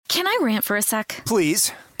Can I rant for a sec?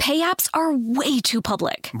 Please. Pay apps are way too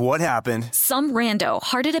public. What happened? Some rando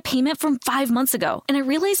hearted a payment from 5 months ago, and I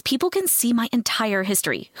realized people can see my entire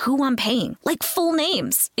history, who I'm paying, like full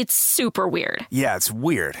names. It's super weird. Yeah, it's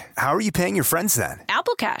weird. How are you paying your friends then?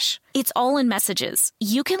 Apple Cash. It's all in messages.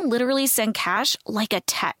 You can literally send cash like a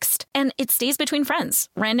text, and it stays between friends.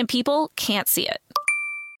 Random people can't see it.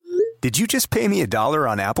 Did you just pay me $1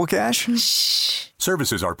 on Apple Cash? Shh.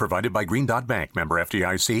 Services are provided by Green Dot Bank. Member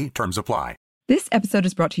FDIC. Terms apply. This episode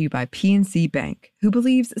is brought to you by PNC Bank, who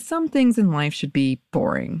believes some things in life should be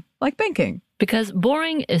boring, like banking. Because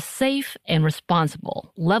boring is safe and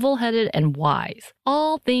responsible, level-headed and wise.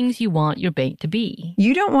 All things you want your bank to be.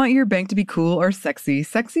 You don't want your bank to be cool or sexy.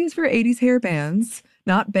 Sexy is for 80s hair bands,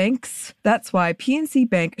 not banks. That's why PNC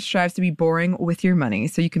Bank strives to be boring with your money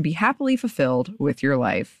so you can be happily fulfilled with your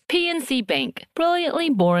life. PNC Bank,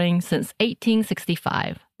 brilliantly boring since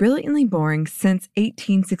 1865. Brilliantly Boring Since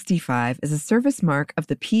 1865 is a service mark of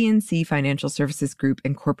the PNC Financial Services Group,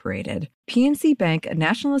 Incorporated. PNC Bank, a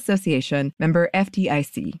National Association, member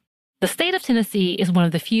FDIC. The state of Tennessee is one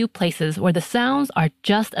of the few places where the sounds are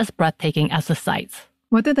just as breathtaking as the sights.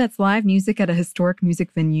 Whether that's live music at a historic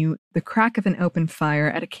music venue, the crack of an open fire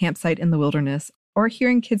at a campsite in the wilderness, or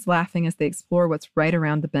hearing kids laughing as they explore what's right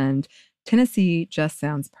around the bend, Tennessee just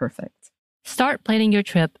sounds perfect. Start planning your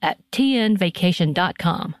trip at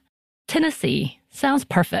tnvacation.com. Tennessee sounds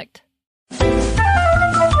perfect.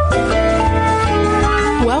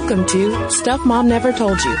 Welcome to Stuff Mom Never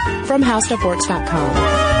Told You from HowStuffWorks.com.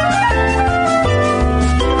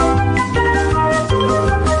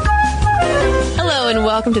 Hello and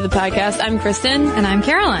welcome to the podcast. I'm Kristen. And I'm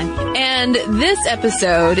Caroline. And this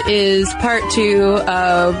episode is part 2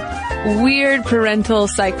 of Weird Parental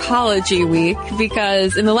Psychology Week,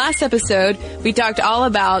 because in the last episode we talked all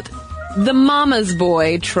about the mama's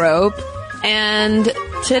boy trope, and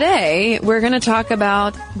today we're going to talk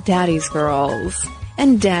about daddy's girls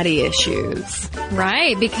and daddy issues.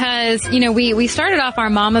 Right, because, you know, we started off our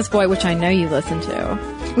Mama's Boy, which I know you listened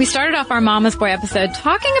to. We started off our Mama's Boy episode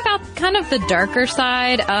talking about kind of the darker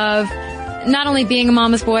side of not only being a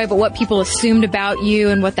mama's boy, but what people assumed about you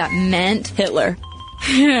and what that meant. Hitler.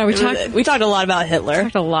 Yeah, we talked a lot about Hitler.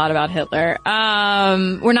 We're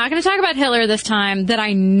not going to talk about Hitler this time that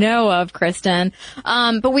I know of, Kristen.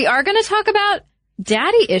 But we are going to talk about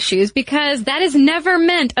daddy issues, because that is never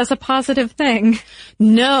meant as a positive thing.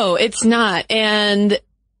 No, it's not. And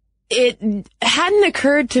it hadn't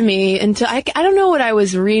occurred to me until I don't know what I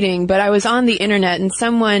was reading, but I was on the internet and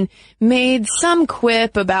someone made some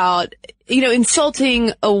quip about, you know,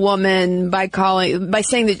 insulting a woman by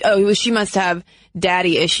saying that, oh, she must have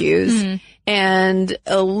daddy issues. Mm-hmm. And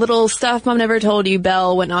a little Stuff Mom Never Told You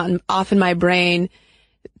bell went off in my brain,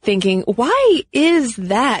 thinking, why is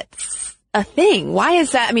that a thing? Why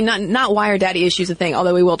is that? I mean, not why are daddy issues a thing,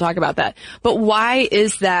 although we will talk about that, but why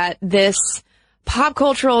is that this pop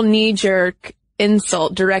cultural knee-jerk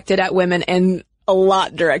insult directed at women and a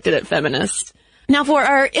lot directed at feminists? Now, for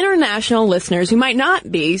our international listeners who might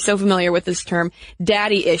not be so familiar with this term,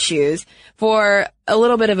 daddy issues, for a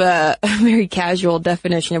little bit of a very casual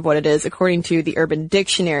definition of what it is, according to the Urban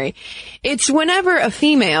Dictionary, it's whenever a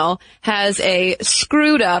female has a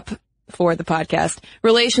screwed up, for the podcast,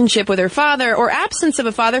 relationship with her father or absence of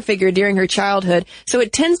a father figure during her childhood, so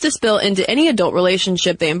it tends to spill into any adult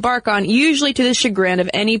relationship they embark on, usually to the chagrin of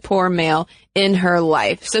any poor male in her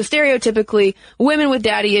life. So stereotypically, women with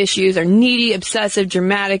daddy issues are needy, obsessive,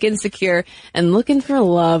 dramatic, insecure, and looking for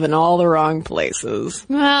love in all the wrong places.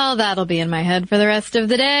 Well, that'll be in my head for the rest of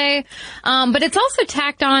the day. But it's also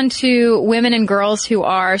tacked on to women and girls who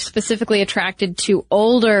are specifically attracted to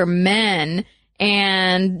older men.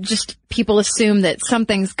 And just people assume that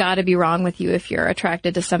something's got to be wrong with you if you're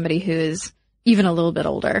attracted to somebody who is even a little bit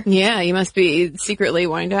older. Yeah, you must be secretly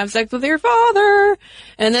wanting to have sex with your father.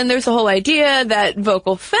 And then there's the whole idea that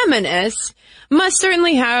vocal feminists must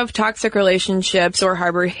certainly have toxic relationships or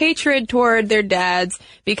harbor hatred toward their dads,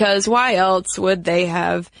 because why else would they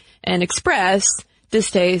have and express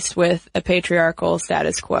distaste with a patriarchal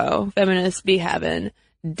status quo? Feminists be having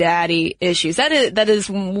daddy issues. That is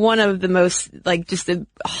one of the most, like, just a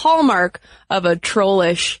hallmark of a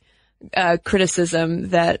trollish criticism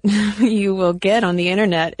that you will get on the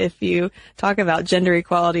internet if you talk about gender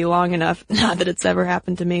equality long enough. Not that it's ever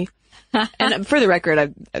happened to me. And for the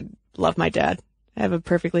record, I love my dad. I have a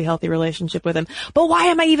perfectly healthy relationship with him. But why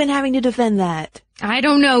am I even having to defend that? I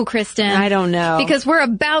don't know, Kristen. I don't know. Because we're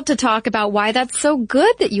about to talk about why that's so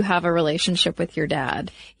good that you have a relationship with your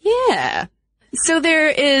dad. Yeah. So there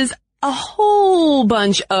is a whole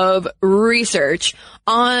bunch of research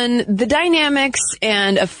on the dynamics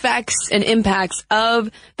and effects and impacts of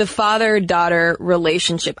the father-daughter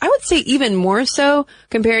relationship. I would say even more so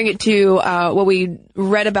comparing it to what we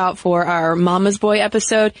read about for our Mama's Boy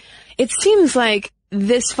episode. It seems like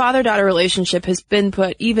this father-daughter relationship has been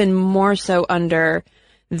put even more so under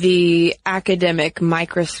the academic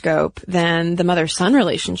microscope than the mother-son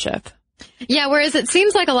relationship. Yeah, whereas it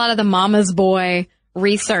seems like a lot of the Mama's Boy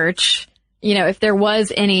research, you know, if there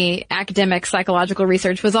was any academic psychological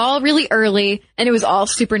research, was all really early, and it was all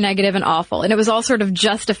super negative and awful, and it was all sort of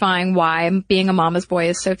justifying why being a mama's boy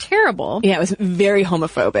is so terrible. Yeah, it was very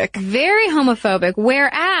homophobic. Very homophobic,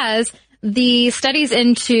 whereas the studies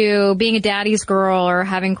into being a daddy's girl or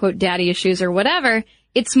having, quote, daddy issues or whatever,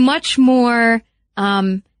 it's much more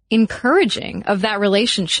encouraging of that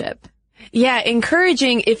relationship. Yeah,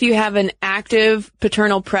 encouraging if you have an active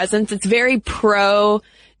paternal presence. It's very pro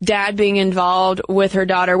dad being involved with her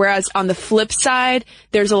daughter, whereas on the flip side,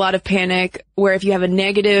 there's a lot of panic where if you have a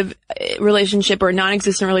negative relationship or a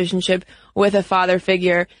non-existent relationship with a father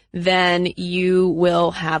figure, then you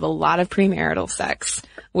will have a lot of premarital sex,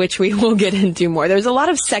 which we will get into more. There's a lot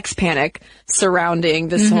of sex panic surrounding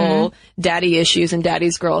this whole daddy issues and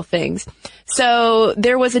daddy's girl things. So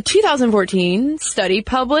there was a 2014 study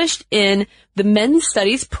published in the Men's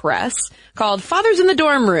Studies Press called Fathers in the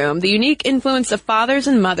Dorm Room, the Unique Influence of Fathers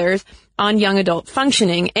and Mothers on Young Adult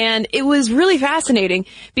Functioning. And it was really fascinating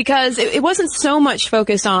because it wasn't so much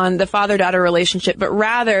focused on the father-daughter relationship, but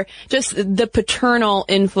rather just the paternal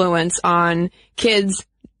influence on kids,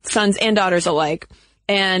 sons and daughters alike,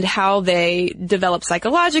 and how they develop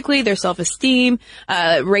psychologically, their self-esteem,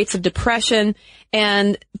 rates of depression.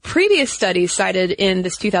 And previous studies cited in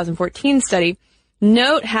this 2014 study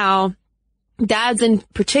note how dads in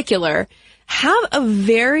particular have a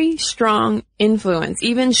very strong influence,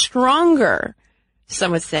 even stronger,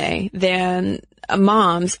 some would say, than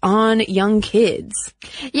moms on young kids.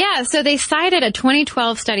 Yeah, so they cited a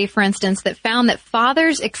 2012 study, for instance, that found that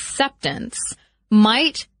fathers' acceptance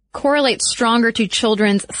might correlate stronger to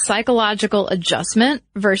children's psychological adjustment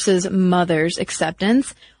versus mother's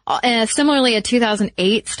acceptance. Similarly, a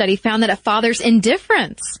 2008 study found that a father's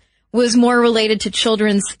indifference was more related to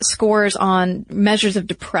children's scores on measures of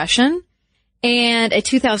depression. And a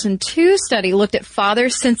 2002 study looked at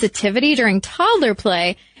fathers' sensitivity during toddler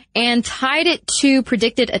play and tied it to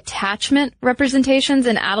predicted attachment representations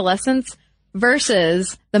in adolescence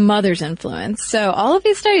versus the mother's influence. So all of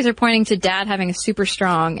these studies are pointing to dad having a super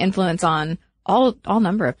strong influence on all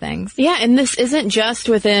number of things. Yeah, and this isn't just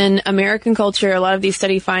within American culture. A lot of these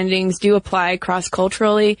study findings do apply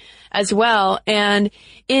cross-culturally as well. And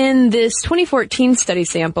in this 2014 study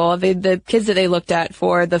sample, the kids that they looked at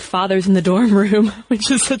for the Fathers in the Dorm Room,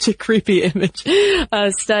 which is such a creepy image,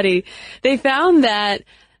 study, they found that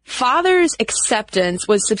fathers' acceptance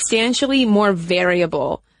was substantially more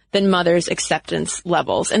variable than mother's acceptance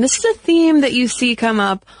levels. And this is a theme that you see come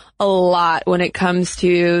up a lot when it comes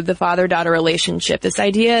to the father-daughter relationship. This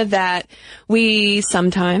idea that we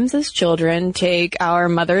sometimes as children take our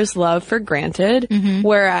mother's love for granted,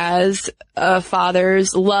 whereas a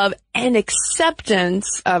father's love and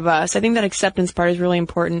acceptance of us, I think that acceptance part is really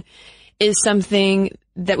important, is something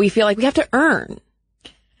that we feel like we have to earn.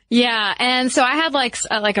 Yeah, and so I had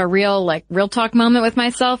like a real talk moment with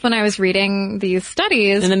myself when I was reading these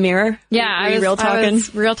studies. In the mirror? Yeah, I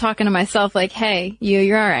was real talking to myself like, hey,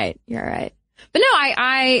 you're all right. You're all right. But no,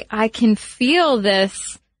 I can feel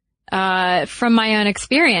this from my own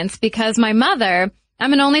experience because my mother,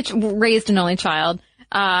 I'm raised an only child,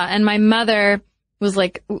 and my mother was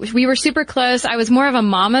like, we were super close. I was more of a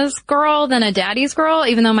mama's girl than a daddy's girl,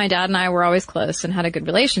 even though my dad and I were always close and had a good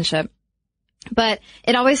relationship. But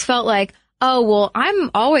it always felt like, oh, well,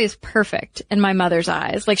 I'm always perfect in my mother's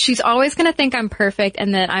eyes. Like, she's always going to think I'm perfect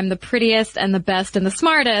and that I'm the prettiest and the best and the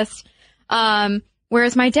smartest.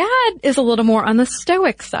 Whereas my dad is a little more on the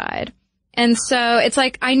stoic side. And so it's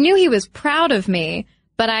like, I knew he was proud of me,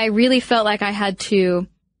 but I really felt like I had to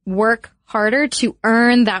work harder to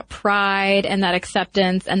earn that pride and that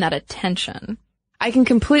acceptance and that attention. I can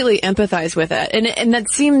completely empathize with it. And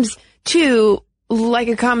that seems, too, like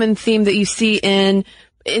a common theme that you see in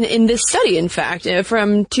this study, in fact,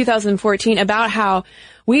 from 2014, about how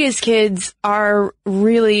we as kids are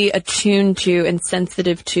really attuned to and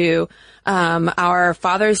sensitive to our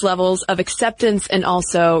father's levels of acceptance and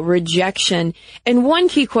also rejection. And one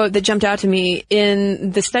key quote that jumped out to me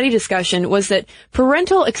in the study discussion was that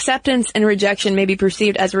parental acceptance and rejection may be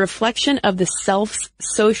perceived as a reflection of the self's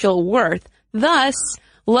social worth. Thus,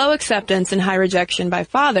 low acceptance and high rejection by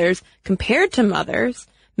fathers compared to mothers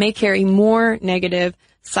may carry more negative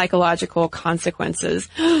psychological consequences.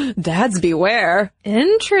 Dads beware.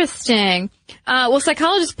 Interesting. Well,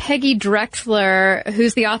 psychologist Peggy Drexler,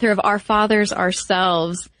 who's the author of Our Fathers,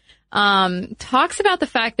 Ourselves, talks about the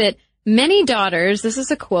fact that many daughters, this is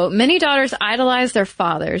a quote, many daughters idolize their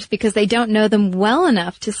fathers because they don't know them well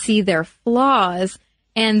enough to see their flaws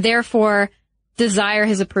and therefore desire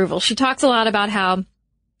his approval. She talks a lot about how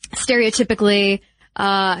stereotypically,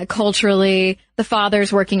 culturally, the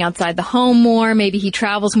father's working outside the home more. Maybe he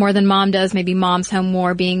travels more than mom does. Maybe mom's home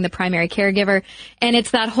more, being the primary caregiver. And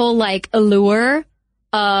it's that whole like allure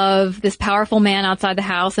of this powerful man outside the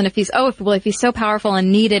house. And if he's so powerful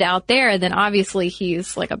and needed out there, then obviously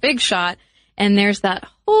he's like a big shot. And there's that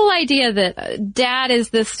whole idea that dad is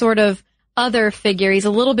this sort of other figure. He's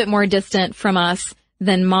a little bit more distant from us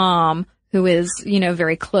than mom, who is,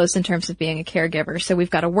 very close in terms of being a caregiver. So we've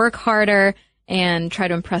got to work harder and try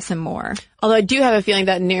to impress him more. Although I do have a feeling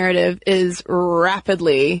that narrative is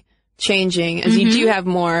rapidly changing as you do have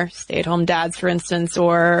more stay-at-home dads, for instance,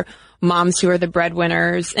 or moms who are the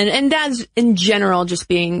breadwinners, and dads in general just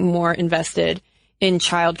being more invested in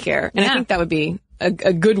childcare. And I think that would be a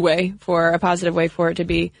good way a positive way for it to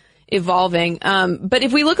be evolving. But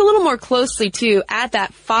if we look a little more closely too at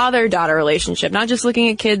that father-daughter relationship, not just looking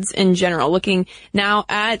at kids in general, looking now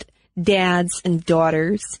at dads and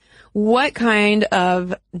daughters, what kind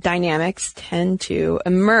of dynamics tend to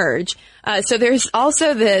emerge? So there's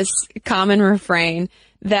also this common refrain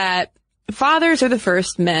that fathers are the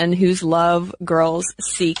first men whose love girls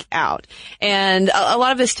seek out. And a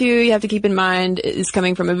lot of this too, you have to keep in mind, is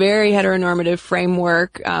coming from a very heteronormative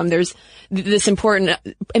framework. There's this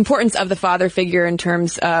importance of the father figure in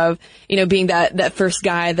terms of, being that first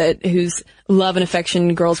guy whose love and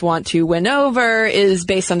affection girls want to win over is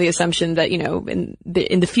based on the assumption that, in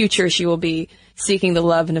the future she will be seeking the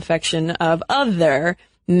love and affection of other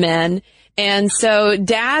men. And so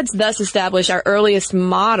dads thus establish our earliest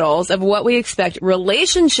models of what we expect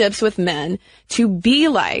relationships with men to be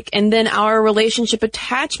like. And then our relationship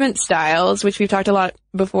attachment styles, which we've talked a lot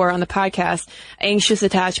before on the podcast, anxious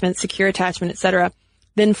attachment, secure attachment, etc.,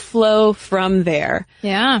 then flow from there.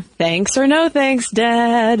 Yeah. Thanks or no thanks,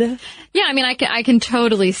 Dad. Yeah, I mean, I can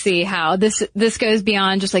totally see how this goes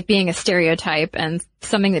beyond just like being a stereotype and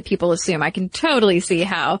something that people assume. I can totally see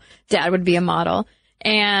how dad would be a model.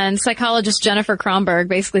 And psychologist Jennifer Kronberg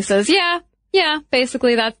basically says, yeah,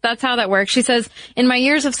 basically that's how that works. She says, in my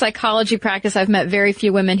years of psychology practice, I've met very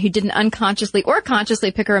few women who didn't unconsciously or consciously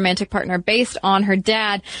pick a romantic partner based on her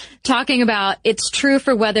dad, talking about it's true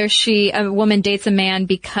for whether a woman dates a man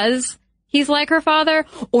because he's like her father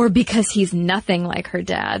or because he's nothing like her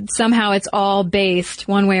dad. Somehow it's all based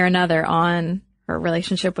one way or another on her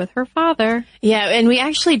relationship with her father. Yeah, and we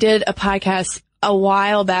actually did a podcast a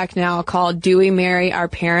while back now called Do We Marry Our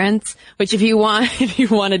Parents? Which if you want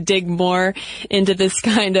to dig more into this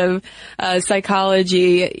kind of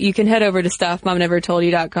psychology, you can head over to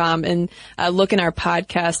stuffmomnevertoldyou.com and look in our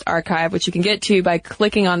podcast archive, which you can get to by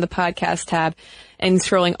clicking on the podcast tab and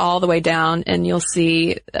scrolling all the way down, and you'll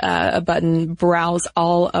see a button, browse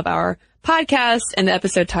all of our podcasts, and the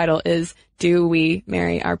episode title is Do We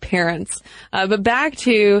Marry Our Parents? But back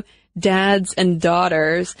to dads and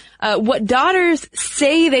daughters, what daughters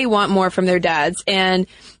say they want more from their dads, and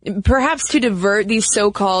perhaps to divert these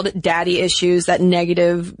so-called daddy issues, that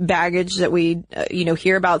negative baggage that we,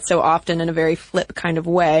 hear about so often in a very flip kind of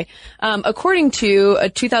way. According to a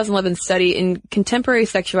 2011 study in contemporary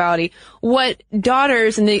sexuality, what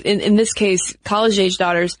daughters, in this case, college-age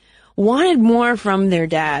daughters, wanted more from their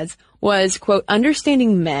dads was, quote,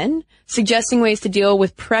 understanding men, suggesting ways to deal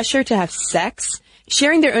with pressure to have sex,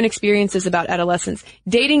 sharing their own experiences about adolescence,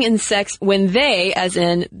 dating and sex when they, as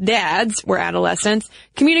in dads, were adolescents,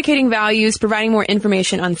 communicating values, providing more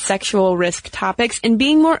information on sexual risk topics, and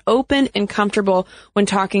being more open and comfortable when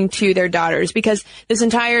talking to their daughters. Because this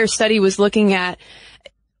entire study was looking at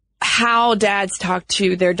how dads talk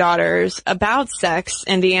to their daughters about sex,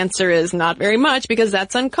 and the answer is not very much, because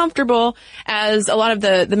that's uncomfortable. As a lot of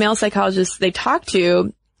the male psychologists they talk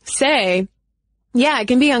to say, yeah, it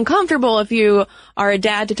can be uncomfortable if you are a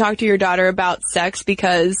dad to talk to your daughter about sex,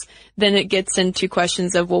 because then it gets into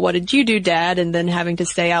questions of, well, what did you do, Dad? And then having to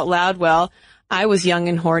say out loud, well, I was young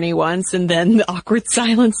and horny once, and then the awkward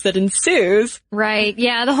silence that ensues. Right.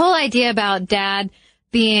 Yeah. The whole idea about dad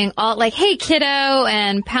being all like, hey, kiddo,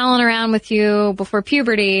 and palling around with you before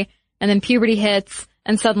puberty, and then puberty hits,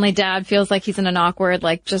 and suddenly dad feels like he's in an awkward,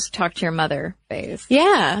 like, just talk to your mother phase.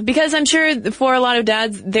 Yeah, because I'm sure for a lot of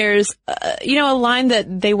dads, there's, a line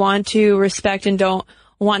that they want to respect and don't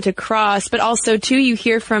want to cross. But also, too, you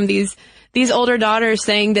hear from these older daughters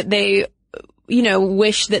saying that they,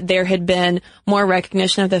 wish that there had been more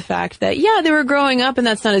recognition of the fact that, yeah, they were growing up and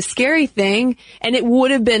that's not a scary thing. And it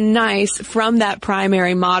would have been nice from that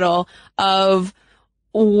primary model of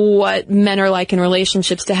what men are like in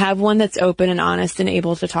relationships to have one that's open and honest and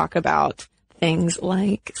able to talk about things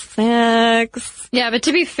like sex. Yeah, but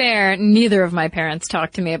to be fair, neither of my parents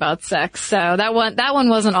talked to me about sex, so that one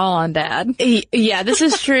wasn't all on Dad. Yeah, this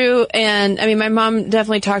is true. And I mean, my mom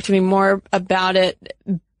definitely talked to me more about it.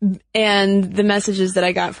 And the messages that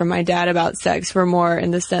I got from my dad about sex were more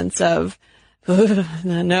in the sense of,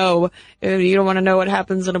 no, you don't want to know what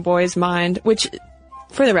happens in a boy's mind, which,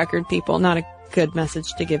 for the record, people, not a good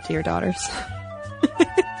message to give to your daughters.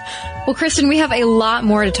 Well, Kristen, we have a lot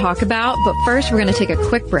more to talk about, but first we're going to take a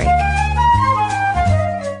quick break.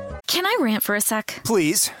 Can I rant for a sec?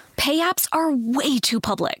 Please. Pay apps are way too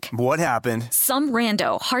public. What happened? Some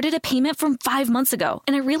rando hearted a payment from 5 months ago,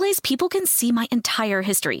 and I realized people can see my entire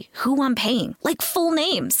history, who I'm paying, like full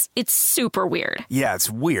names. It's super weird. Yeah, it's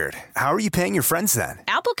weird. How are you paying your friends then?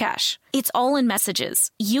 Apple Cash. It's all in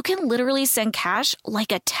messages. You can literally send cash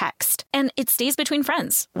like a text, and it stays between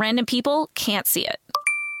friends. Random people can't see it.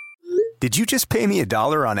 Did you just pay me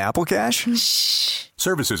 $1 on Apple Cash? Shh.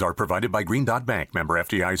 Services are provided by Green Dot Bank, member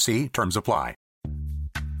FDIC. Terms apply.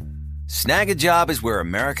 Snag a Job is where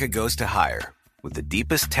America goes to hire, with the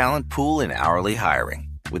deepest talent pool in hourly hiring.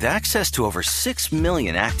 With access to over 6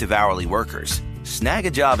 million active hourly workers, Snag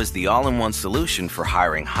a Job is the all-in-one solution for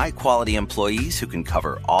hiring high-quality employees who can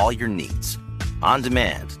cover all your needs. On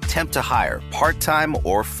demand, temp to hire, part-time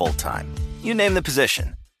or full-time. You name the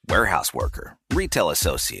position. Warehouse worker, retail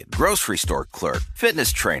associate, grocery store clerk,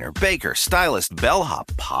 fitness trainer, baker, stylist, bellhop,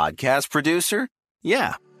 podcast producer.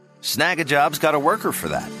 Yeah, Snag a Job's got a worker for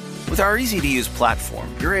that. With our easy-to-use platform,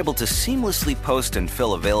 you're able to seamlessly post and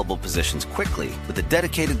fill available positions quickly with a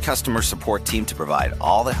dedicated customer support team to provide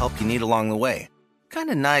all the help you need along the way. Kind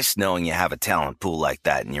of nice knowing you have a talent pool like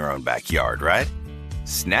that in your own backyard, right?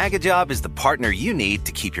 Snag a Job is the partner you need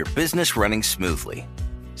to keep your business running smoothly.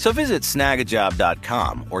 So visit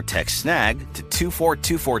snagajob.com or text snag to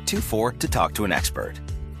 242424 to talk to an expert.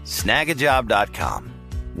 Snagajob.com,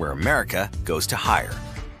 where America goes to hire.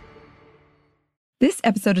 This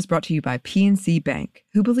episode is brought to you by PNC Bank,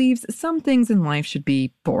 who believes some things in life should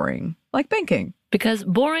be boring, like banking. Because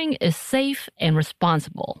boring is safe and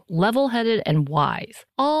responsible, level-headed and wise.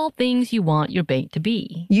 All things you want your bank to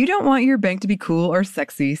be. You don't want your bank to be cool or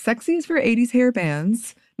sexy. Sexy is for 80s hair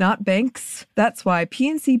bands, not banks. That's why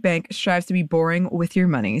PNC Bank strives to be boring with your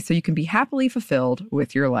money so you can be happily fulfilled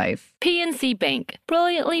with your life. PNC Bank,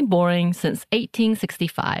 brilliantly boring since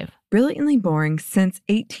 1865. Brilliantly Boring Since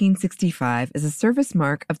 1865 is a service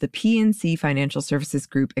mark of the PNC Financial Services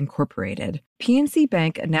Group, Incorporated. PNC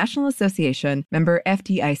Bank, a National Association, member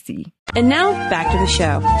FDIC. And now, back to the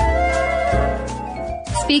show.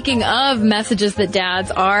 Speaking of messages that dads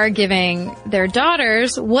are giving their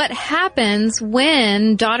daughters, what happens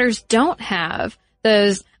when daughters don't have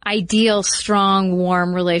those ideal, strong,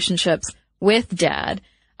 warm relationships with dad?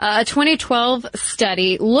 A 2012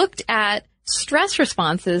 study looked at stress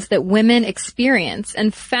responses that women experience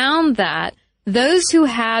and found that those who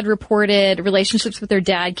had reported relationships with their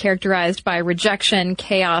dad characterized by rejection,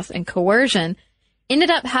 chaos, and coercion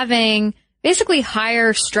ended up having basically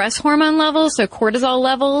higher stress hormone levels, so cortisol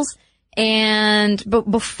levels, and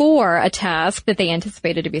before a task that they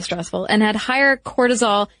anticipated to be stressful, and had higher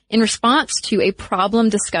cortisol in response to a problem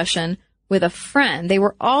discussion with a friend. They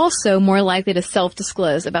were also more likely to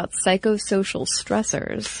self-disclose about psychosocial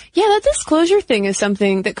stressors. Yeah, that disclosure thing is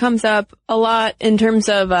something that comes up a lot in terms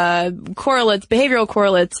of correlates, behavioral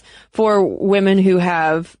correlates for women who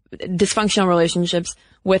have dysfunctional relationships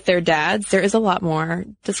with their dads. There is a lot more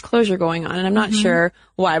disclosure going on, and I'm not sure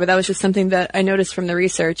why, but that was just something that I noticed from the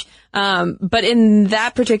research. But in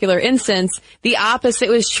that particular instance, the opposite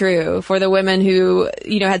was true for the women who,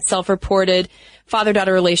 had self-reported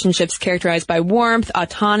father-daughter relationships characterized by warmth,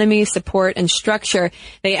 autonomy, support, and structure.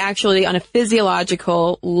 They actually, on a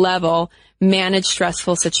physiological level, manage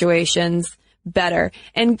stressful situations better.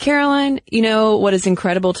 And Caroline, what is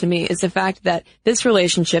incredible to me is the fact that this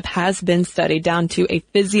relationship has been studied down to a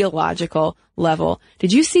physiological level.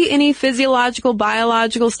 Did you see any physiological,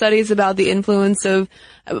 biological studies about the influence of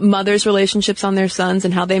mothers' relationships on their sons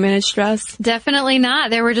and how they manage stress? Definitely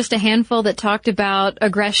not. There were just a handful that talked about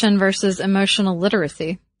aggression versus emotional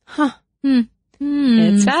literacy.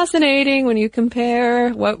 It's fascinating when you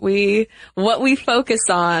compare what we focus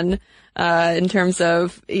on in terms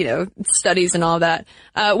of, studies and all that.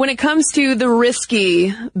 When it comes to the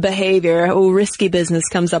risky behavior, risky business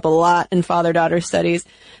comes up a lot in father-daughter studies.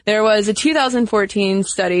 There was a 2014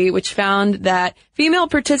 study which found that female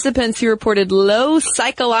participants who reported low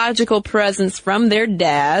psychological presence from their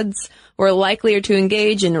dads were likelier to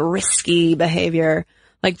engage in risky behavior,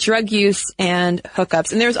 like drug use and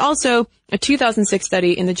hookups. And there's also a 2006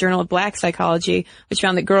 study in the Journal of Black Psychology, which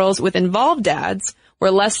found that girls with involved dads were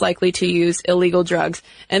less likely to use illegal drugs.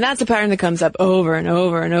 And that's a pattern that comes up over and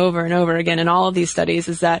over and over and over again in all of these studies,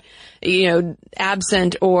 is that,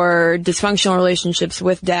 absent or dysfunctional relationships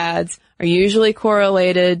with dads are usually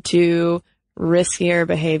correlated to riskier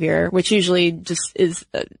behavior, which usually just is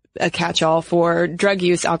a catch-all for drug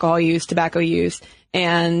use, alcohol use, tobacco use,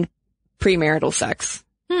 and premarital sex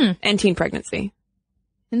and teen pregnancy.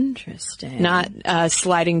 Interesting. Not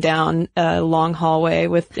sliding down a long hallway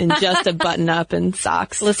in just a button-up and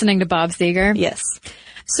socks. Listening to Bob Seger. Yes.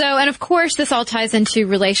 So, and of course, this all ties into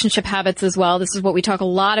relationship habits as well. This is what we talk a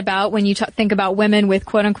lot about when you think about women with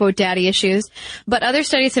quote-unquote daddy issues. But other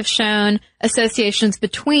studies have shown associations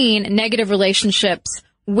between negative relationships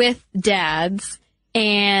with dads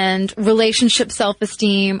and relationship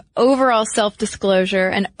self-esteem, overall self-disclosure,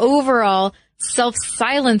 and overall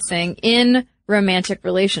self-silencing in romantic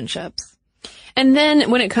relationships. And then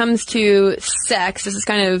when it comes to sex, this is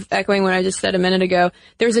kind of echoing what I just said a minute ago,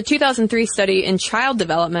 there was a 2003 study in child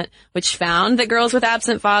development which found that girls with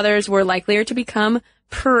absent fathers were likelier to become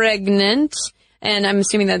pregnant. And I'm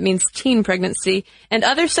assuming that means teen pregnancy. And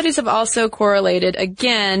other studies have also correlated,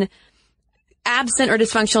 again, absent or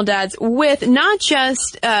dysfunctional dads with not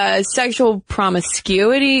just sexual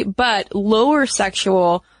promiscuity, but lower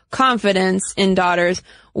sexual confidence in daughters,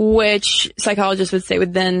 which psychologists would say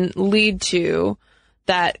would then lead to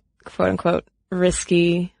that quote-unquote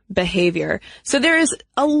risky behavior. So there is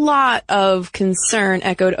a lot of concern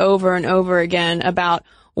echoed over and over again about,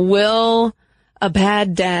 will a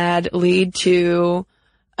bad dad lead to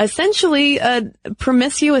essentially a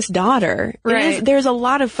promiscuous daughter? Right. There's a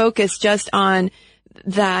lot of focus just on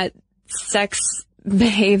that sex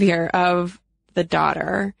behavior of the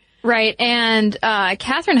daughter. Right. And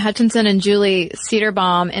Catherine Hutchinson and Julie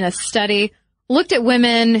Cedarbaum in a study looked at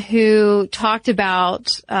women who talked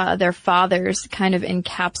about their fathers kind of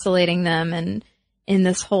encapsulating them and in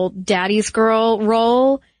this whole daddy's girl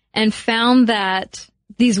role, and found that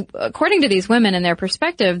according to these women and their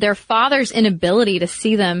perspective, their father's inability to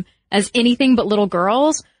see them as anything but little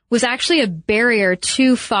girls was actually a barrier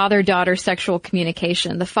to father-daughter sexual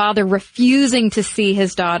communication. The father refusing to see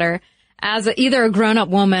his daughter as either a grown-up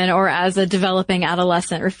woman or as a developing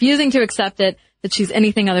adolescent, refusing to accept it that she's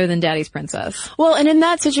anything other than daddy's princess. Well, and in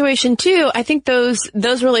that situation too, I think those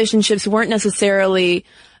relationships weren't necessarily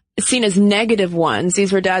seen as negative ones.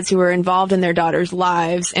 These were dads who were involved in their daughters'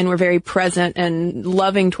 lives and were very present and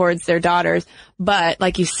loving towards their daughters, but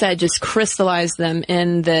like you said, just crystallized them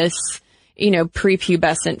in this,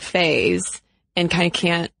 prepubescent phase and kind of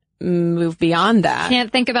can't move beyond that.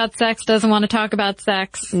 Can't think about sex, doesn't want to talk about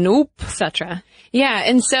sex. Nope. Etc. Yeah,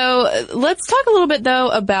 and so let's talk a little bit, though,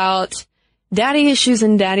 about daddy issues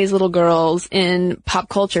and daddy's little girls in pop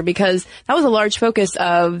culture, because that was a large focus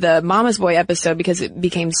of the Mama's Boy episode because it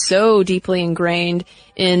became so deeply ingrained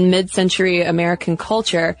in mid-century American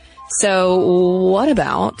culture. So what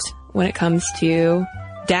about when it comes to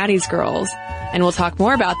daddy's girls? And we'll talk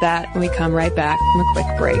more about that when we come right back from a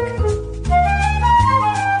quick break.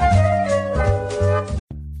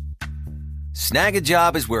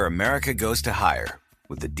 Snag-a-Job is where America goes to hire,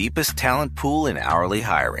 with the deepest talent pool in hourly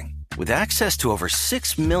hiring. With access to over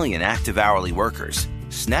 6 million active hourly workers,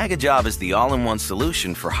 Snag-a-Job is the all-in-one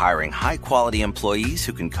solution for hiring high-quality employees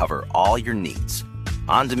who can cover all your needs.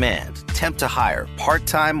 On demand, temp to hire,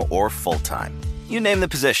 part-time or full-time. You name the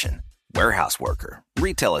position. Warehouse worker,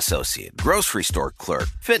 retail associate, grocery store clerk,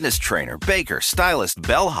 fitness trainer, baker, stylist,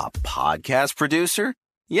 bellhop, podcast producer.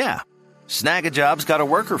 Yeah, Snag-a-Job's got a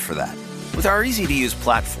worker for that. With our easy-to-use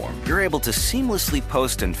platform, you're able to seamlessly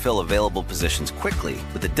post and fill available positions quickly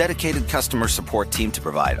with a dedicated customer support team to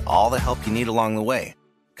provide all the help you need along the way.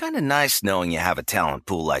 Kind of nice knowing you have a talent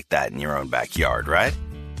pool like that in your own backyard, right?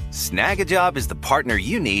 Snag-a-Job is the partner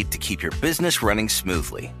you need to keep your business running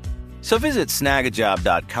smoothly. So visit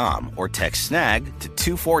snagajob.com or text snag to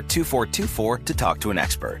 242424 to talk to an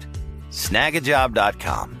expert.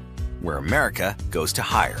 Snagajob.com, where America goes to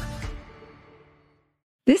hire.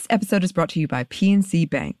 This episode is brought to you by PNC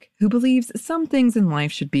Bank, who believes some things in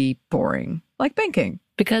life should be boring, like banking.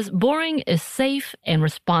 Because boring is safe and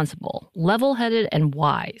responsible, level-headed and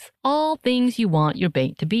wise. All things you want your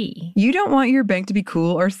bank to be. You don't want your bank to be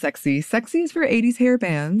cool or sexy. Sexy is for 80s hair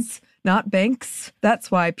bands. not banks.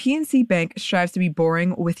 That's why PNC Bank strives to be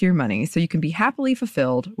boring with your money so you can be happily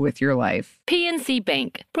fulfilled with your life. PNC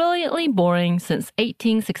Bank, brilliantly boring since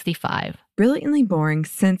 1865. Brilliantly Boring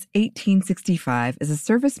Since 1865 is a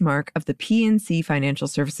service mark of the PNC Financial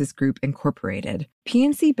Services Group, Incorporated.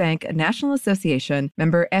 PNC Bank, a National Association,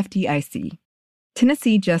 member FDIC.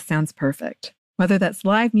 Tennessee just sounds perfect. Whether that's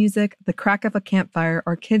live music, the crack of a campfire,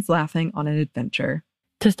 or kids laughing on an adventure.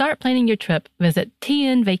 To start planning your trip, visit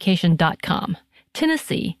tnvacation.com.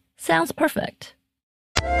 Tennessee sounds perfect.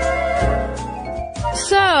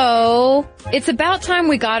 So, it's about time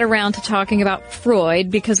we got around to talking about Freud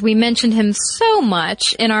because we mentioned him so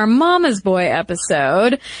much in our Mama's Boy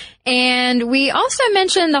episode. And we also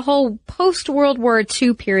mentioned the whole post-World War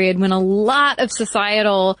II period when a lot of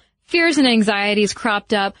societal fears and anxieties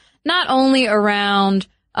cropped up, not only around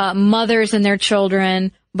mothers and their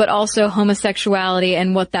children, but also homosexuality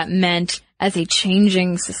and what that meant as a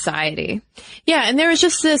changing society. Yeah, and there was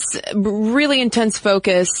just this really intense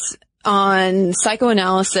focus on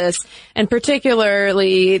psychoanalysis, and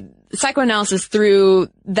particularly psychoanalysis through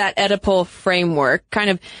that Oedipal framework, kind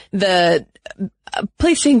of the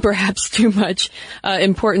placing perhaps too much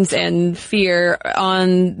importance and fear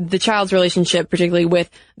on the child's relationship, particularly with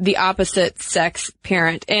the opposite sex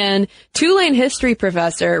parent. And Tulane history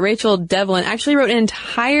professor Rachel Devlin actually wrote an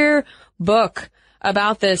entire book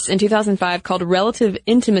about this in 2005 called Relative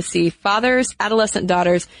Intimacy, Fathers, Adolescent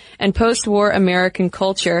Daughters, and Post-War American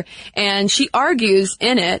Culture. And she argues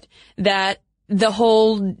in it that the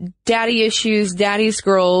whole daddy issues, daddy's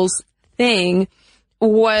girls thing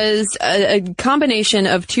was a combination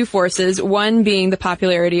of two forces, one being the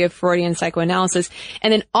popularity of Freudian psychoanalysis,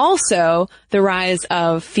 and then also the rise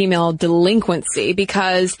of female delinquency,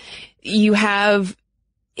 because you have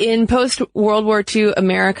in post-World War II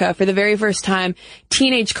America, for the very first time,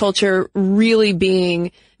 teenage culture really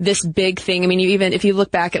being this big thing. I mean, if you look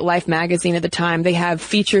back at Life magazine at the time, they have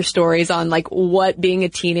feature stories on like what being a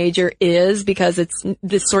teenager is, because it's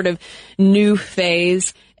this sort of new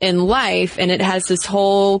phase in life, and it has this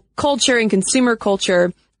whole culture and consumer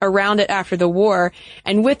culture around it after the war.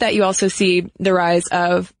 And with that, you also see the rise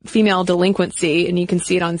of female delinquency, and you can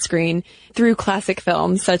see it on screen through classic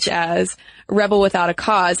films such as Rebel Without a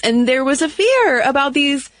Cause. And there was a fear about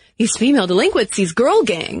these female delinquents, these girl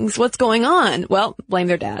gangs. What's going on? Well, blame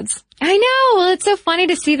their dads. I know. Well, it's so funny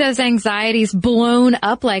to see those anxieties blown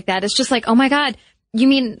up like that. It's just like, oh my God. You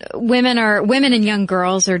mean women and young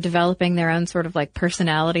girls are developing their own sort of like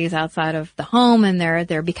personalities outside of the home, and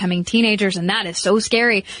they're becoming teenagers, and that is so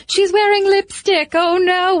scary. She's wearing lipstick. Oh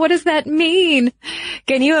no, what does that mean?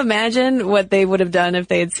 Can you imagine what they would have done if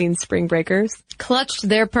they had seen Spring Breakers? Clutched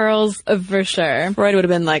their pearls for sure. Freud would have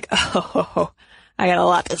been like, oh, I got a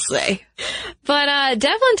lot to say. But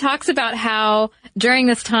Devlin talks about how during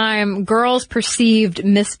this time girls perceived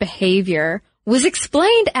misbehavior was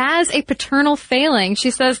explained as a paternal failing.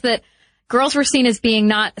 She says that girls were seen as being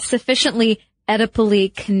not sufficiently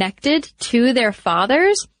Oedipally connected to their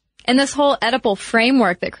fathers. And this whole Oedipal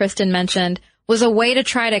framework that Kristen mentioned was a way to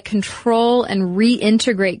try to control and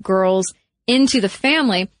reintegrate girls into the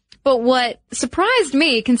family. But what surprised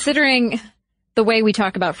me, considering the way we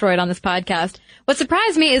talk about Freud on this podcast, what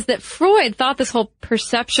surprised me is that Freud thought this whole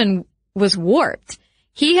perception was warped.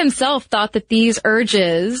 He himself thought that these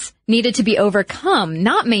urges needed to be overcome,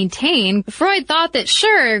 not maintained. Freud thought that,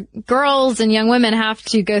 sure, girls and young women have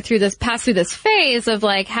to pass through this phase of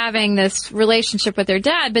like having this relationship with their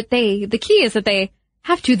dad, but the key is that they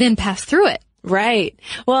have to then pass through it. Right.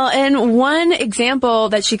 Well, and one example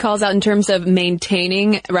that she calls out in terms of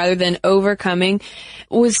maintaining rather than overcoming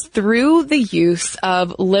was through the use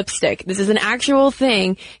of lipstick. This is an actual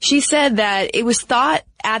thing. She said that it was thought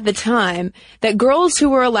at the time that girls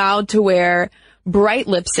who were allowed to wear bright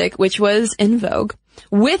lipstick, which was in vogue,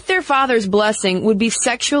 with their father's blessing would be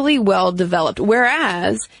sexually well developed,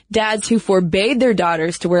 whereas dads who forbade their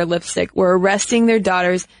daughters to wear lipstick were arresting their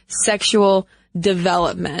daughters' sexual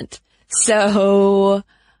development. So,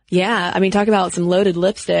 yeah, I mean, talk about some loaded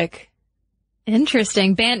lipstick.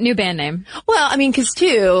 Interesting. New band name. Well, I mean, 'cause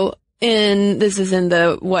this is in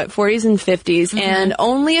the, 40s and 50s, and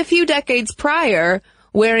only a few decades prior,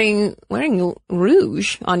 wearing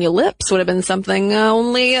rouge on your lips would have been something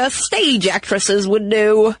only stage actresses would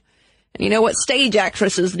do. And you know what stage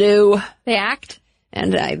actresses do? They act.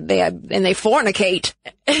 And they fornicate.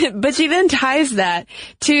 But she then ties that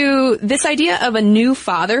to this idea of a new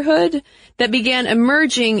fatherhood that began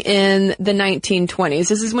emerging in the 1920s.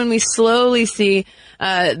 This is when we slowly see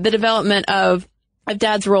the development of of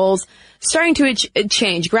dad's roles starting to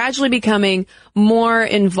change, gradually becoming more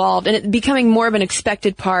involved and it becoming more of an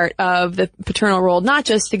expected part of the paternal role, not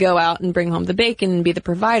just to go out and bring home the bacon and be the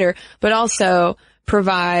provider, but also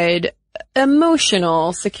provide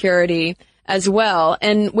emotional security as well.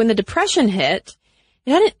 And when the Depression hit,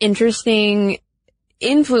 it had an interesting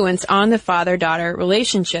influence on the father-daughter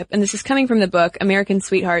relationship. And this is coming from the book, American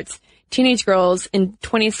Sweethearts, Teenage Girls in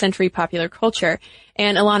 20th Century Popular Culture.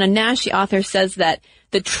 And Alana Nash, the author, says that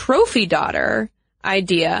the trophy daughter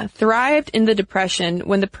idea thrived in the Depression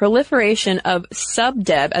when the proliferation of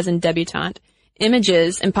sub-deb, as in debutante,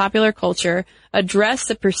 images in popular culture addressed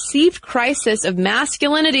the perceived crisis of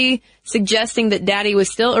masculinity, suggesting that daddy was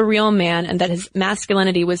still a real man and that his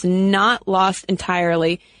masculinity was not lost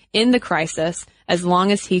entirely in the crisis as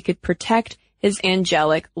long as he could protect his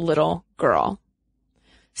angelic little girl.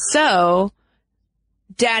 So,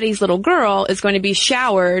 daddy's little girl is going to be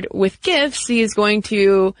showered with gifts. He is going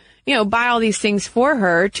to, buy all these things for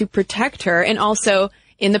her to protect her and also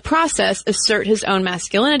in the process assert his own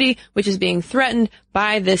masculinity, which is being threatened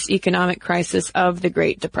by this economic crisis of the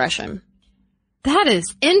Great Depression. That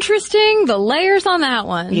is interesting. The layers on that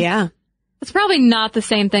one. Yeah. It's probably not the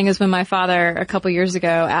same thing as when my father a couple years ago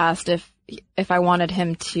asked if I wanted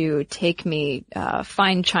him to take me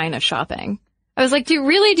fine china shopping. I was like, do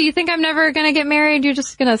you think I'm never going to get married? You're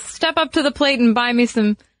just going to step up to the plate and buy me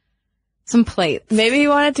some plates. Maybe he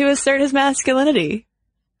wanted to assert his masculinity.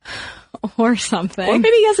 Or something. Or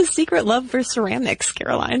maybe he has a secret love for ceramics,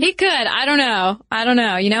 Caroline. He could. I don't know.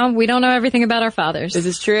 We don't know everything about our fathers. This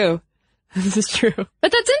is true. This is true.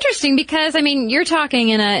 But that's interesting because, you're talking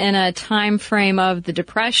in a time frame of the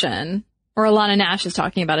Depression, or Alana Nash is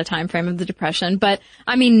talking about a time frame of the Depression. But,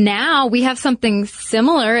 now we have something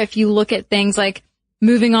similar if you look at things like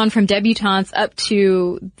moving on from debutantes up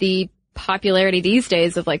to the popularity these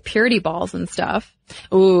days of like purity balls and stuff.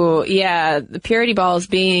 Ooh, yeah. The purity balls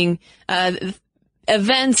being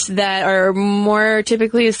events that are more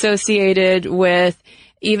typically associated with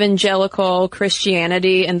evangelical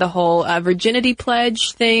Christianity and the whole virginity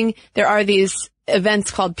pledge thing. There are these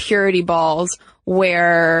events called purity balls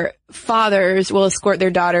where fathers will escort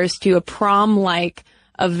their daughters to a prom-like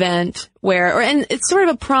event and it's sort of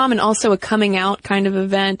a prom and also a coming out kind of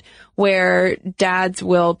event where dads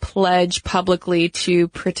will pledge publicly to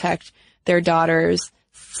protect their daughters'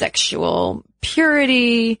 sexual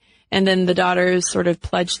purity, and then the daughters sort of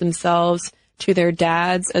pledge themselves to their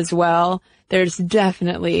dads as well. There's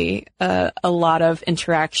definitely a lot of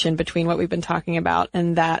interaction between what we've been talking about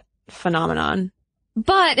and that phenomenon.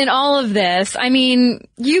 But in all of this,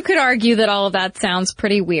 you could argue that all of that sounds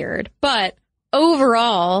pretty weird, but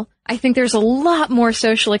overall, I think there's a lot more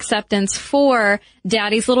social acceptance for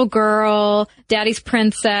daddy's little girl, daddy's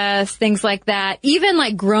princess, things like that. Even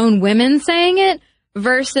like grown women saying it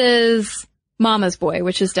versus mama's boy,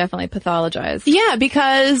 which is definitely pathologized. Yeah,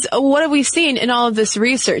 because what have we seen in all of this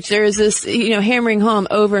research? There is this, hammering home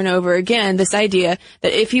over and over again, this idea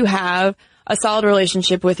that if you have a solid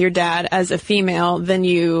relationship with your dad as a female, then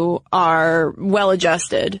you are well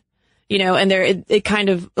adjusted. And it kind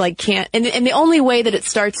of like can't, and the only way that it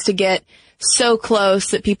starts to get so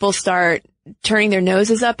close that people start turning their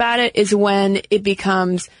noses up at it is when it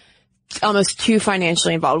becomes almost too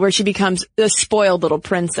financially involved, where she becomes a spoiled little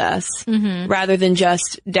princess rather than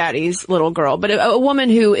just daddy's little girl. But a woman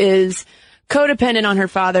who is codependent on her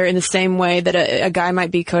father in the same way that a guy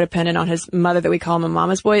might be codependent on his mother that we call him a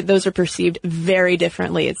mama's boy, those are perceived very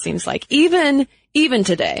differently, it seems like, even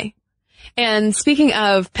today. And speaking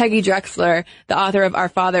of Peggy Drexler, the author of Our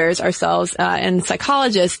Fathers, Ourselves, and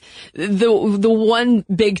psychologist, the one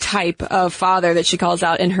big type of father that she calls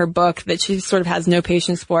out in her book that she sort of has no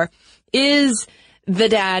patience for is the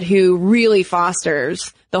dad who really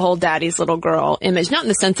fosters the whole daddy's little girl image. Not in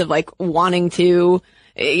the sense of like wanting to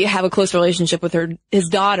have a close relationship with his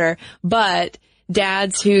daughter, but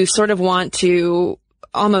dads who sort of want to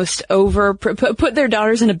almost put their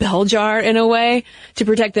daughters in a bell jar in a way to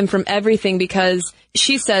protect them from everything, because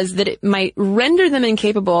she says that it might render them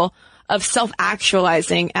incapable of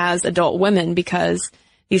self-actualizing as adult women, because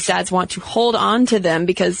these dads want to hold on to them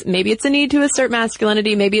because maybe it's a need to assert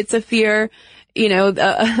masculinity, maybe it's a fear,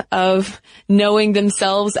 of knowing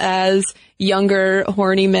themselves as younger,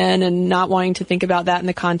 horny men and not wanting to think about that in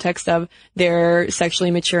the context of their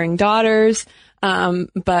sexually maturing daughters. She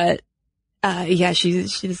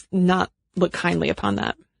does not look kindly upon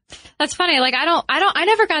that. That's funny. Like, I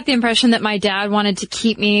never got the impression that my dad wanted to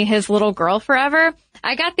keep me his little girl forever.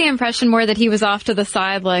 I got the impression more that he was off to the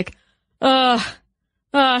side, like,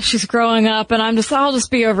 she's growing up and I'll just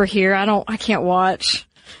be over here. I can't watch.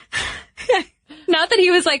 Not that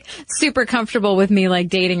he was like super comfortable with me like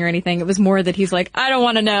dating or anything. It was more that he's like, I don't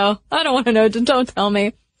want to know. I don't want to know. Just don't tell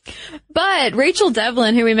me. But Rachel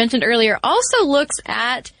Devlin, who we mentioned earlier, also looks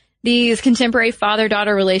at these contemporary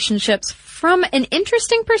father-daughter relationships from an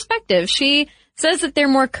interesting perspective. She says that they're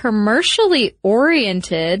more commercially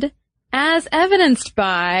oriented, as evidenced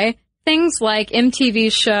by things like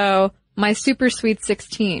MTV's show My Super Sweet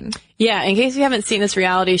 16. Yeah, in case you haven't seen this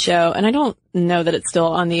reality show, and I don't know that it's still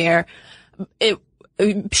on the air, it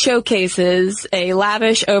showcases a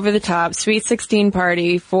lavish, over-the-top Sweet 16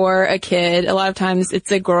 party for a kid. A lot of times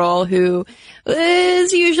it's a girl who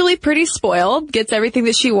is usually pretty spoiled, gets everything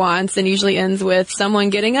that she wants, and usually ends with someone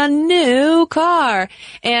getting a new car.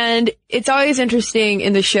 And it's always interesting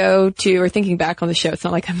in the show or thinking back on the show, it's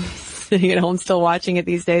not like I'm sitting at home still watching it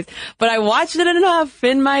these days, but I watched it enough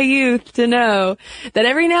in my youth to know that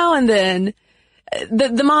every now and then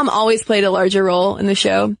the mom always played a larger role in the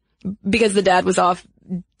show because the dad was off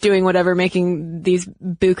doing whatever, making these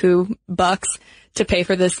buku bucks to pay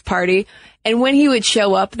for this party. And when he would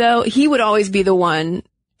show up, though, he would always be the one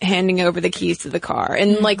handing over the keys to the car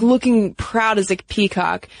and like looking proud as a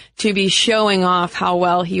peacock to be showing off how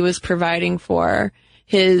well he was providing for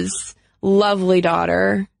his lovely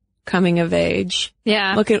daughter coming of age.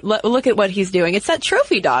 Yeah. Look at what he's doing. It's that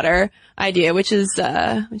trophy daughter idea, which is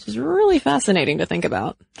really fascinating to think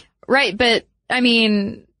about. Right. But I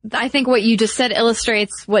mean, I think what you just said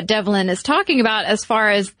illustrates what Devlin is talking about as far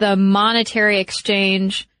as the monetary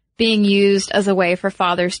exchange being used as a way for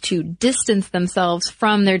fathers to distance themselves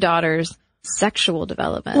from their daughters' sexual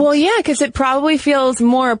development. Well, yeah, because it probably feels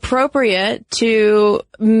more appropriate to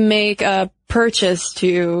make a purchase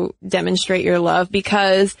to demonstrate your love,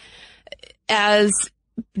 because as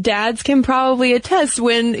dads can probably attest,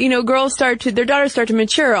 when, their daughters start to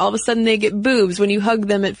mature, all of a sudden they get boobs. When you hug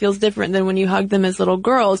them, it feels different than when you hug them as little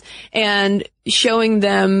girls. And showing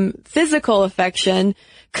them physical affection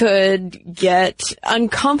could get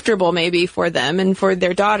uncomfortable maybe for them and for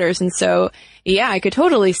their daughters. And so, yeah, I could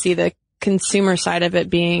totally see the consumer side of it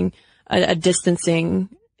being a distancing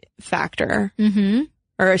factor. Mm-hmm.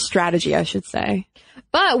 Or a strategy, I should say.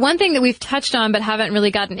 But one thing that we've touched on but haven't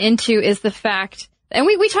really gotten into is the fact, and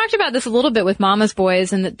we talked about this a little bit with Mama's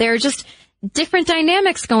Boys, and that there are just different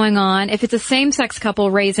dynamics going on if it's a same-sex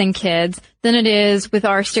couple raising kids than it is with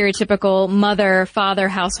our stereotypical mother-father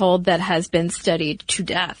household that has been studied to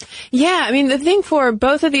death. Yeah, I mean, the thing for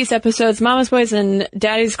both of these episodes, Mama's Boys and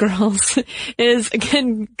Daddy's Girls, is,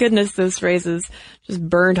 again, goodness, those phrases just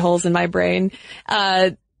burned holes in my brain.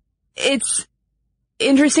 It's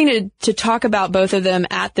interesting to talk about both of them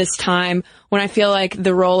at this time when I feel like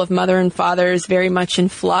the role of mother and father is very much in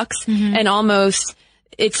flux, and almost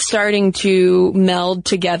it's starting to meld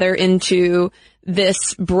together into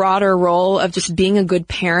this broader role of just being a good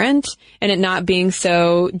parent and it not being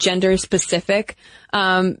so gender specific.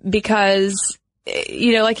 Because,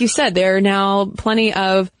 like you said, there are now plenty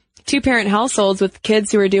of two-parent households with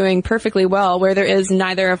kids who are doing perfectly well, where there is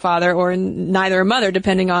neither a father or neither a mother,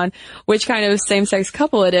 depending on which kind of same-sex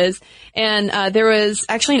couple it is. And there was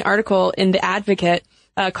actually an article in The Advocate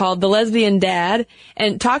called The Lesbian Dad,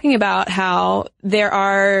 and talking about how there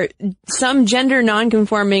are some gender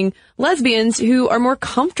non-conforming lesbians who are more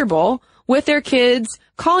comfortable with their kids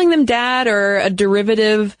calling them dad or a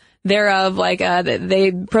derivative thereof. Like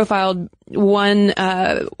they profiled one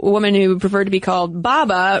woman who preferred to be called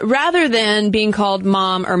Baba rather than being called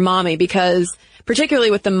mom or mommy, because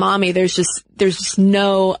particularly with the mommy, there's just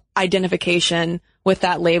no identification with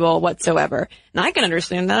that label whatsoever. And I can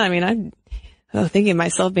understand that. I mean, I'm thinking of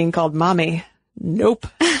myself being called mommy. Nope.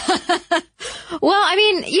 Well, I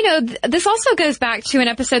mean, this also goes back to an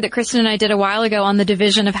episode that Kristen and I did a while ago on the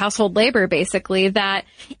division of household labor, basically, that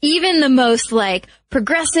even the most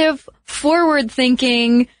progressive,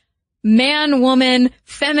 forward-thinking, man-woman,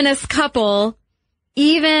 feminist couple,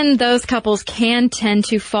 even those couples can tend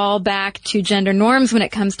to fall back to gender norms when it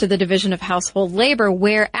comes to the division of household labor.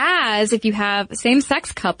 Whereas if you have a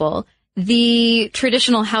same-sex couple, the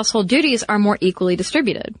traditional household duties are more equally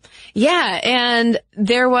distributed. Yeah, and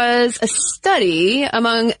there was a study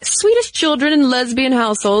among Swedish children in lesbian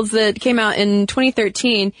households that came out in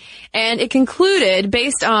 2013, and it concluded,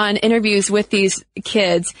 based on interviews with these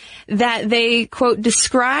kids, that they, quote,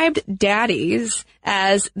 described daddies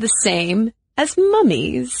as the same as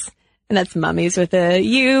mummies. And that's mummies with a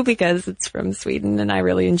U because it's from Sweden, and I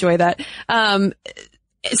really enjoy that.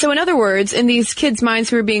 So in other words, in these kids'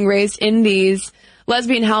 minds who are being raised in these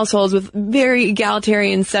lesbian households with very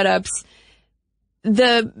egalitarian setups,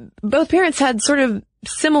 both parents had sort of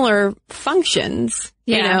similar functions,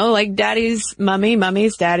 like daddy's mummy,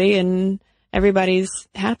 mummy's daddy, and everybody's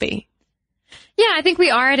happy. Yeah, I think we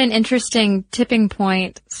are at an interesting tipping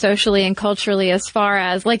point socially and culturally as far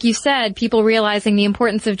as, like you said, people realizing the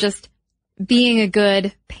importance of just being a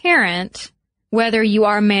good parent, whether you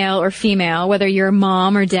are male or female, whether you're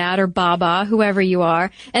mom or dad or baba, whoever you are,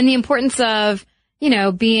 and the importance of,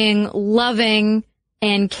 being loving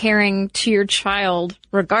and caring to your child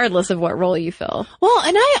regardless of what role you fill. Well,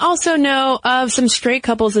 and I also know of some straight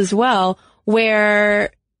couples as well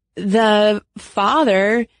where the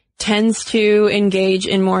father tends to engage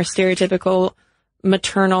in more stereotypical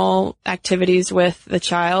maternal activities with the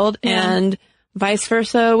child and vice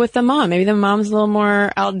versa with the mom. Maybe the mom's a little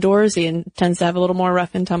more outdoorsy and tends to have a little more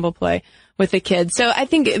rough and tumble play with the kids. So I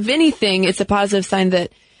think if anything, it's a positive sign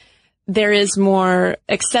that there is more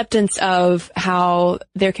acceptance of how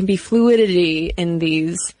there can be fluidity in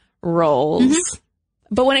these roles. Mm-hmm.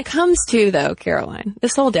 But when it comes to, though, Caroline,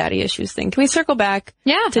 this whole daddy issues thing, can we circle back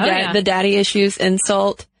to the daddy issues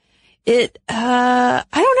insult? I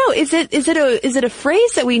don't know. Is it a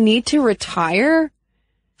phrase that we need to retire?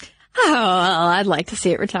 Oh, well, I'd like to see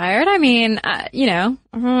it retired. I mean,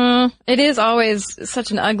 it is always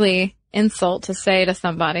such an ugly insult to say to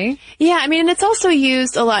somebody. Yeah, I mean, it's also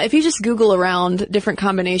used a lot. If you just Google around different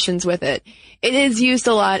combinations with it, it is used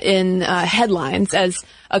a lot in headlines as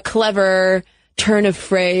a clever turn of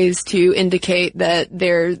phrase to indicate that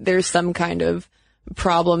there's some kind of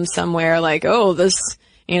problem somewhere, like, oh, this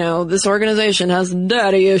organization has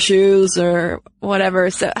daddy issues or whatever.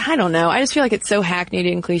 So I don't know. I just feel like it's so hackneyed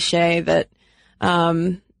and cliche that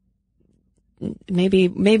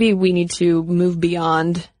maybe we need to move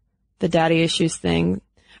beyond the daddy issues thing.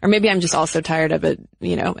 Or maybe I'm just also tired of it,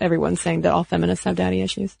 everyone's saying that all feminists have daddy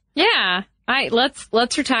issues. Yeah. All right,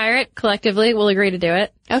 let's retire it collectively. We'll agree to do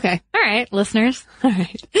it. Okay. All right, listeners. All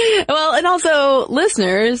right. Well, and also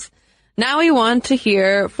listeners, now we want to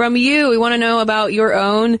hear from you. We want to know about your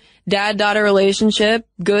own dad-daughter relationship,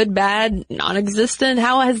 good, bad, non-existent.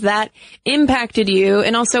 How has that impacted you?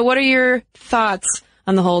 And also, what are your thoughts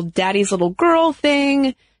on the whole daddy's little girl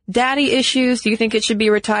thing, daddy issues? Do you think it should be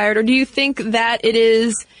retired, or do you think that it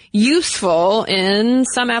is useful in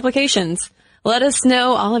some applications? Let us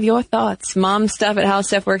know all of your thoughts.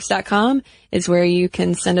 momstuff@howstuffworks.com is where you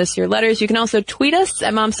can send us your letters. You can also tweet us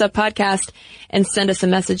at momstuffpodcast and send us a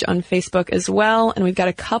message on Facebook as well. And we've got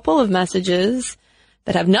a couple of messages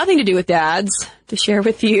that have nothing to do with dads to share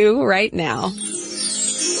with you right now.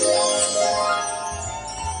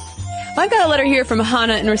 I've got a letter here from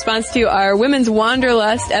Hannah in response to our Women's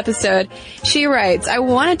Wanderlust episode. She writes, I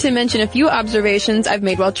wanted to mention a few observations I've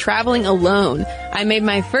made while traveling alone. I made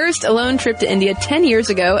my first alone trip to India 10 years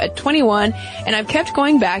ago at 21, and I've kept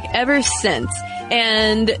going back ever since.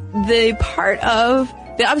 And the part of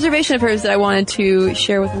the observation of hers that I wanted to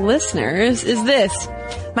share with listeners is this.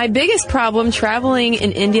 My biggest problem traveling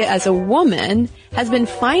in India as a woman has been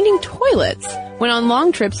finding toilets when on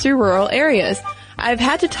long trips through rural areas. I've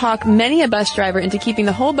had to talk many a bus driver into keeping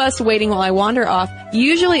the whole bus waiting while I wander off,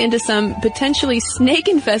 usually into some potentially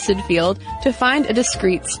snake-infested field, to find a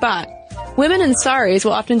discreet spot. Women in saris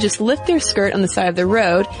will often just lift their skirt on the side of the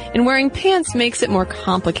road, and wearing pants makes it more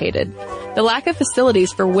complicated. The lack of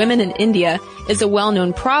facilities for women in India is a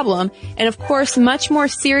well-known problem, and of course much more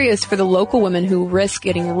serious for the local women who risk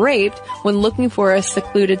getting raped when looking for a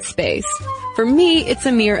secluded space. For me, it's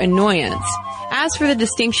a mere annoyance. As for the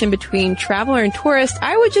distinction between traveler and tourist,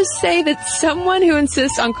 I would just say that someone who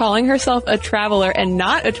insists on calling herself a traveler and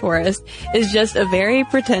not a tourist is just a very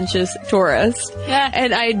pretentious tourist. Yeah.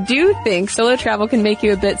 And I do think solo travel can make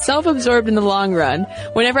you a bit self-absorbed in the long run.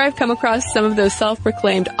 Whenever I've come across some of those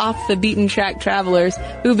self-proclaimed off-the-beaten-track travelers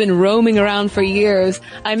who've been roaming around for years,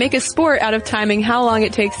 I make a sport out of timing how long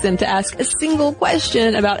it takes them to ask a single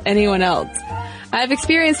question about anyone else. I've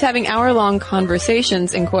experienced having hour-long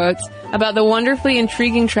conversations, in quotes, about the wonderfully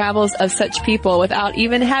intriguing travels of such people without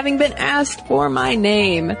even having been asked for my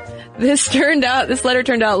name. This letter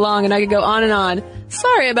turned out long, and I could go on and on.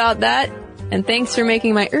 Sorry about that. And thanks for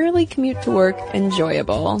making my early commute to work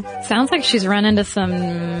enjoyable. Sounds like she's run into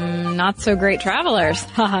some not-so-great travelers.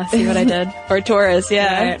 Haha, see what I did? Or tourists,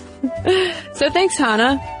 yeah. Right. So thanks,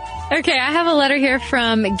 Hannah. Okay, I have a letter here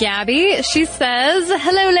from Gabby. She says,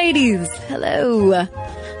 hello, ladies. Hello.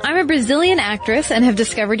 I'm a Brazilian actress and have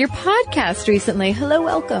discovered your podcast recently. Hello,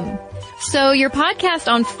 welcome. So your podcast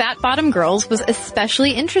on fat bottom girls was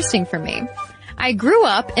especially interesting for me. I grew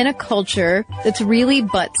up in a culture that's really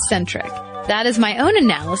butt-centric. That is my own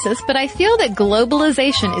analysis, but I feel that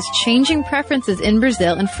globalization is changing preferences in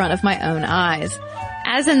Brazil in front of my own eyes.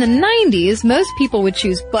 As in the 90s, most people would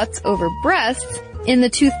choose butts over breasts. In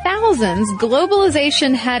the 2000s,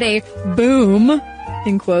 globalization had a boom,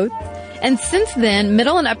 in quotes, And since then,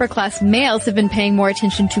 middle and upper class males have been paying more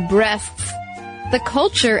attention to breasts. The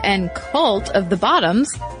culture and cult of the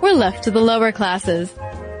bottoms were left to the lower classes.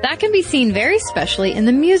 That can be seen very specially in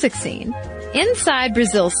the music scene. Inside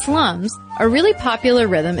Brazil's slums, a really popular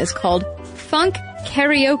rhythm is called funk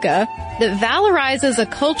carioca that valorizes a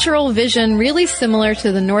cultural vision really similar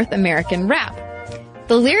to the North American rap.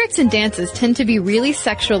 The lyrics and dances tend to be really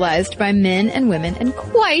sexualized by men and women and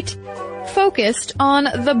quite focused on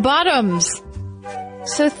the bottoms.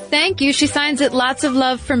 So thank you. She signs it, lots of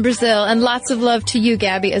love from Brazil, and lots of love to you,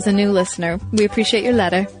 Gabby, as a new listener. We appreciate your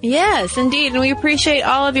letter. Yes, indeed. And we appreciate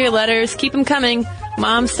all of your letters. Keep them coming.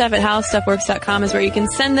 momstuff@howstuffworks.com is where you can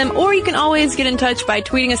send them, or you can always get in touch by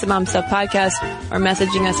tweeting us at momstuffpodcast or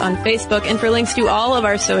messaging us on Facebook. And for links to all of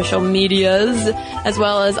our social medias, as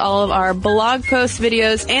well as all of our blog posts,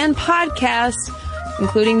 videos, and podcasts,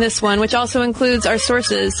 including this one, which also includes our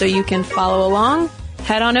sources so you can follow along,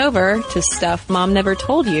 head on over to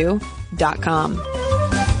stuffmomnevertoldyou.com.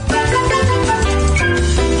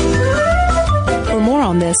 For more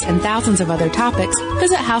on this and thousands of other topics,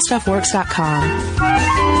 visit howstuffworks.com.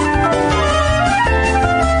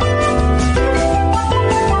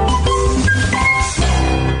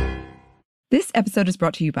 This episode is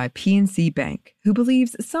brought to you by PNC Bank, who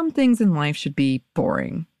believes some things in life should be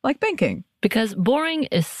boring, like banking. Because boring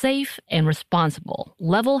is safe and responsible,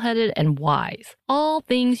 level-headed and wise. All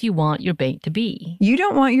things you want your bank to be. You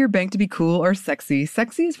don't want your bank to be cool or sexy.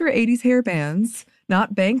 Sexy is for 80s hair bands,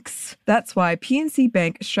 not banks. That's why PNC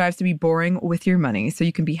Bank strives to be boring with your money so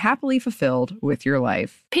you can be happily fulfilled with your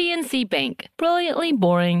life. PNC Bank, brilliantly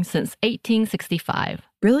boring since 1865.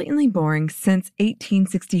 Brilliantly Boring Since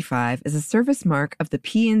 1865 is a service mark of the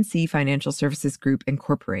PNC Financial Services Group,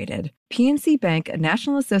 Incorporated. PNC Bank, a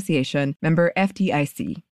National Association, member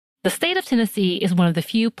FDIC. The state of Tennessee is one of the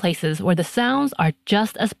few places where the sounds are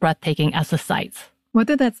just as breathtaking as the sights.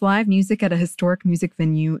 Whether that's live music at a historic music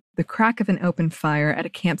venue, the crack of an open fire at a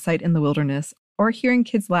campsite in the wilderness, or hearing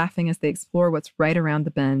kids laughing as they explore what's right around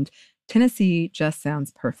the bend, Tennessee just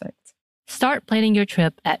sounds perfect. Start planning your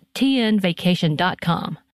trip at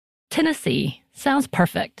tnvacation.com. Tennessee sounds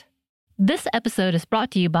perfect. This episode is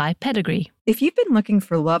brought to you by Pedigree. If you've been looking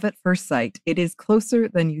for love at first sight, it is closer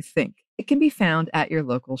than you think. It can be found at your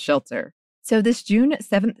local shelter. So this June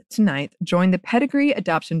 7th to 9th, join the Pedigree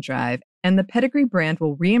Adoption Drive, and the Pedigree brand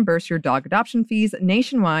will reimburse your dog adoption fees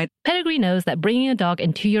nationwide. Pedigree knows that bringing a dog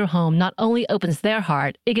into your home not only opens their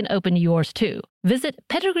heart, it can open yours too. Visit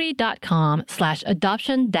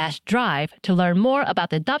pedigree.com/adoption-drive to learn more about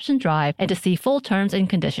the adoption drive and to see full terms and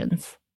conditions.